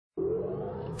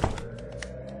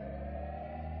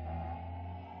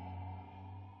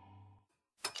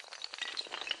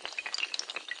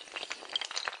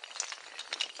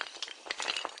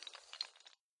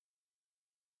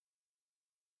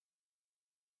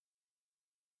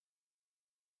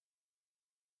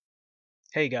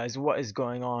Hey guys, what is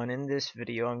going on? In this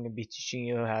video I'm going to be teaching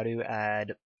you how to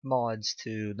add mods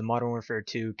to the Modern Warfare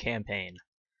 2 campaign.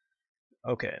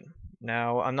 Okay,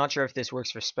 now I'm not sure if this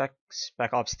works for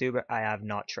Spec-Ops 2, but I have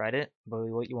not tried it. But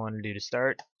what you want to do to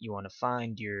start, you want to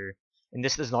find your, and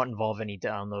this does not involve any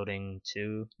downloading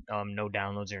too, no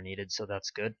downloads are needed, so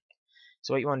that's good.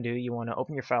 So what you want to do, you want to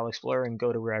open your file explorer and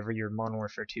go to wherever your Modern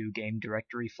Warfare 2 game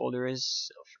directory folder is.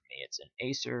 So for me it's an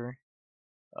Acer.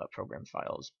 Program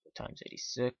files times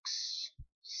 86,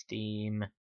 Steam,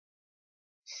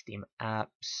 Steam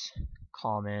apps,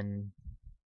 common,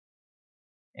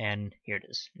 and here it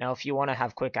is. Now if you want to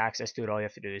have quick access to it, all you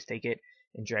have to do is take it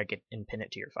and drag it and pin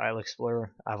it to your file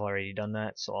explorer. I've already done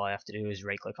that, so all I have to do is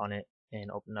right click on it and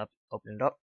open it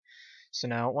up. So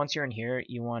now once you're in here,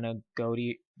 you want to go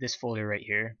to this folder right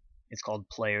here. It's called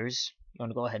players. You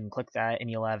want to go ahead and click that,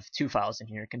 and you'll have two files in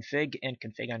here, config and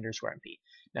config_mp.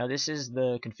 Now this is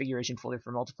the configuration folder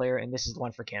for multiplayer, and this is the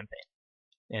one for campaign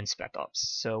and spec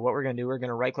ops. So what we're going to do, we're going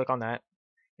to right click on that,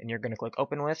 and you're going to click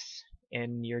open with,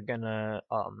 and you're going to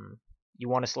you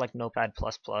want to select Notepad++.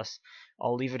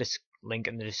 I'll leave a link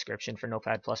in the description for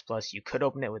Notepad++. You could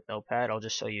open it with Notepad. I'll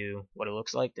just show you what it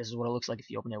looks like. This is what it looks like if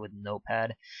you open it with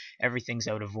Notepad. Everything's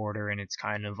out of order and it's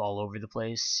kind of all over the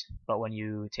place. But when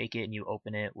you take it and you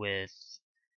open it with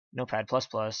Notepad++,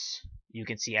 you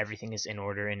can see everything is in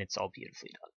order and it's all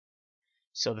beautifully done.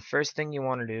 So the first thing you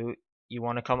want to do, you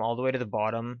want to come all the way to the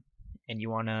bottom and you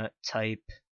want to type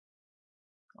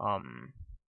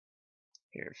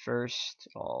here first.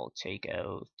 I'll take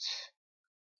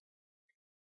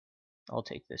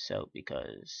this out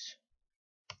because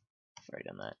I've already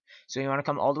done that. So you want to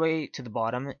come all the way to the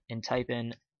bottom and type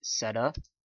in seta,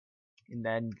 and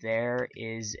then there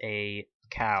is a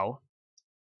cow,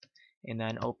 and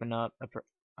then open up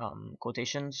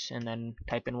quotations, and then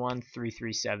type in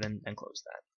 1337 and close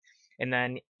that. And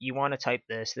then you want to type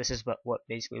this. This is what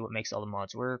basically what makes all the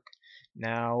mods work.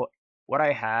 Now what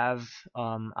I have,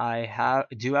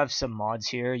 do have some mods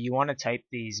here. You want to type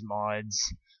these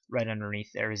mods right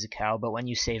underneath there is a cow, but when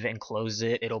you save it and close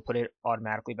it, it'll put it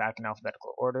automatically back in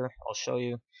alphabetical order. I'll show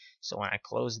you. So when I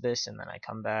close this and then I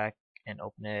come back and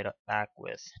open it up back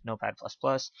with Notepad++,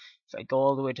 if I go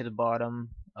all the way to the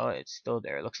bottom, oh, it's still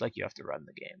there. It looks like you have to run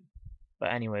the game.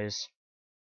 But anyways,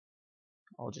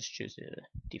 I'll just choose the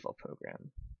default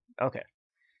program. Okay,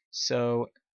 so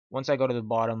once I go to the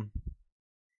bottom,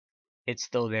 it's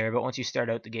still there, but once you start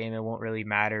out the game, it won't really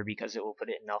matter because it will put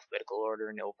it in alphabetical order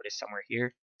and it will put it somewhere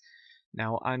here.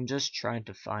 Now I'm just trying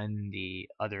to find the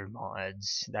other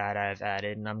mods that I've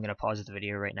added, and I'm gonna pause the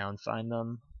video right now and find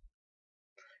them.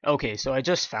 Okay, so I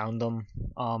just found them.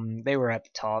 They were at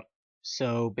the top.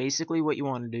 So basically what you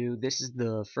want to do, this is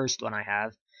the first one I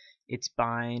have. It's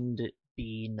bind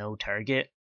b no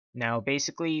target. Now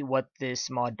basically what this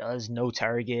mod does, no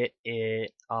target,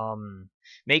 it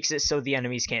makes it so the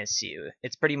enemies can't see you.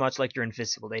 It's pretty much like you're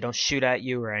invisible. They don't shoot at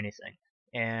you or anything.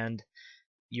 And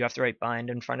you have to write bind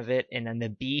in front of it, and then the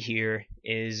B here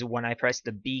is when I press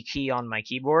the B key on my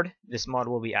keyboard, this mod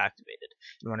will be activated.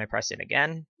 And when I press it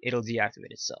again, it'll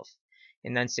deactivate itself.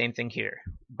 And then same thing here,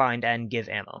 bind and give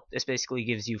ammo. This basically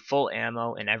gives you full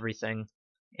ammo and everything.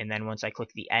 And then once I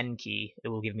click the N key, it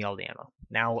will give me all the ammo.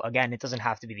 Now again, it doesn't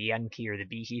have to be the N key or the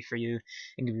B key for you.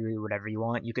 It can be whatever you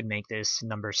want. You could make this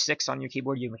number 6 on your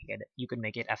keyboard. You could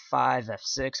make it F5,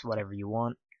 F6, whatever you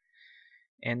want.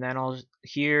 And then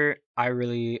I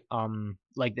really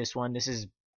like this one. This is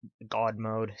God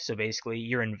mode, so basically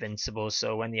you're invincible,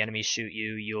 so when the enemies shoot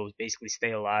you, you'll basically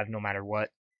stay alive no matter what.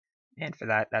 And for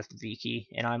that, that's the V key.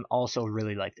 And I'm also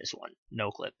really like this one,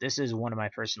 noclip. This is one of my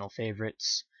personal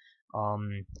favorites.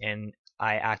 And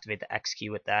I activate the X key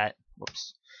with that.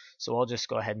 Whoops. So I'll just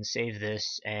go ahead and save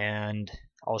this, and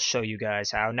I'll show you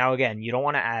guys how. Now again, you don't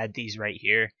want to add these right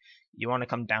here. You want to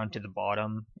come down to the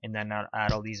bottom and then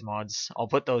add all these mods. I'll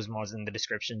put those mods in the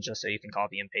description just so you can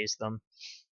copy and paste them.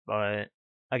 But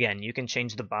again, you can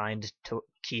change the bind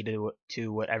key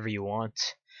to whatever you want.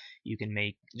 You can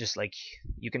make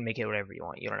you can make it whatever you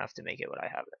want. You don't have to make it what I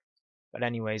have it. But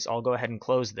anyways, I'll go ahead and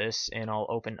close this, and I'll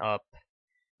open up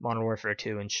Modern Warfare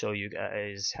 2 and show you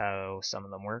guys how some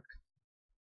of them work.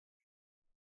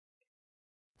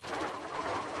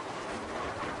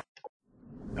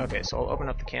 Okay, so I'll open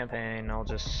up the campaign.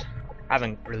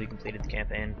 Haven't really completed the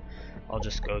campaign. I'll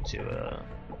just go to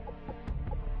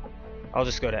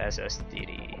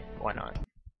SSDD. Why not?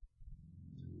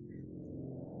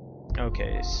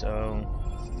 Okay, so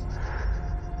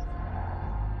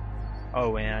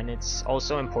oh, and it's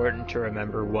also important to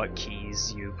remember what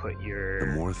keys you put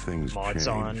your The more things mods change,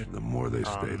 on, the more they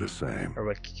stay the same. or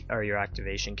what are your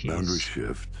activation keys. Boundary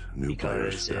shift, new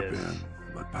players step in.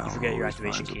 you forget your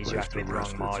activation keys, you activate the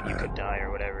wrong mod, you could die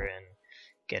or whatever and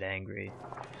get angry.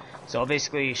 So I'll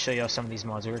basically show you how some of these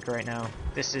mods work right now.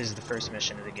 This is the first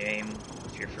mission of the game,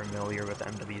 if you're familiar with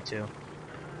MW2.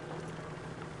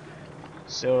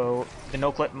 So the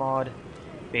noclip mod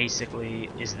basically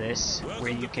is this,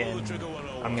 where you can,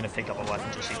 I'm going to pick up a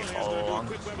weapon just so you can follow along.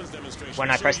 When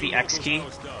I press the X key,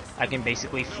 I can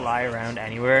basically fly around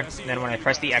anywhere, and then when I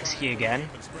press the X key again,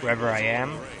 wherever I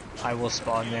am, I will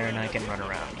spawn there and I can run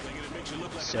around.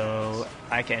 So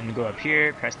I can go up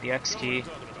here, press the X key,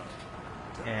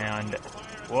 and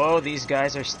whoa, these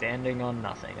guys are standing on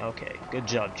nothing. Okay, good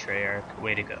job, Treyarch,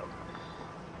 way to go.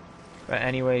 But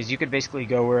anyways, you could basically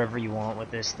go wherever you want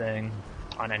with this thing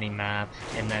on any map,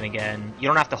 and then again, you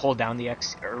don't have to hold down the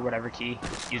X or whatever key,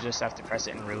 you just have to press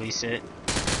it and release it.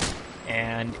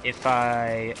 And if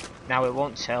now it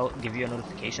won't give you a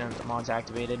notification that the mod's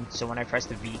activated, so when I press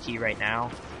the V key right now,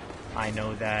 I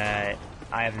know that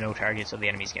I have no target so the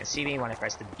enemies can't see me. When I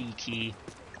press the B key,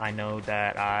 I know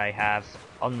that I have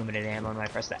unlimited ammo, and when I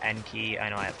press the N key, I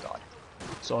know I have God.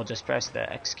 So I'll just press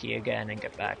the X key again and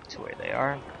get back to where they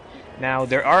are. Now,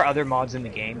 there are other mods in the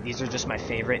game. These are just my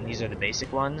favorite, and these are the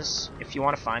basic ones. If you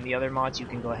want to find the other mods, you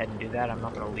can go ahead and do that. I'm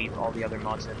not going to leave all the other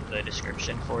mods in the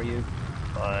description for you,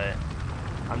 but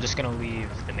I'm just going to leave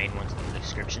the main ones in the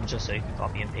description just so you can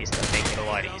copy and paste them, make it a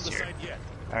lot easier.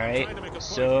 Alright,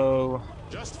 so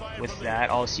with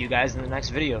that, I'll see you guys in the next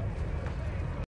video.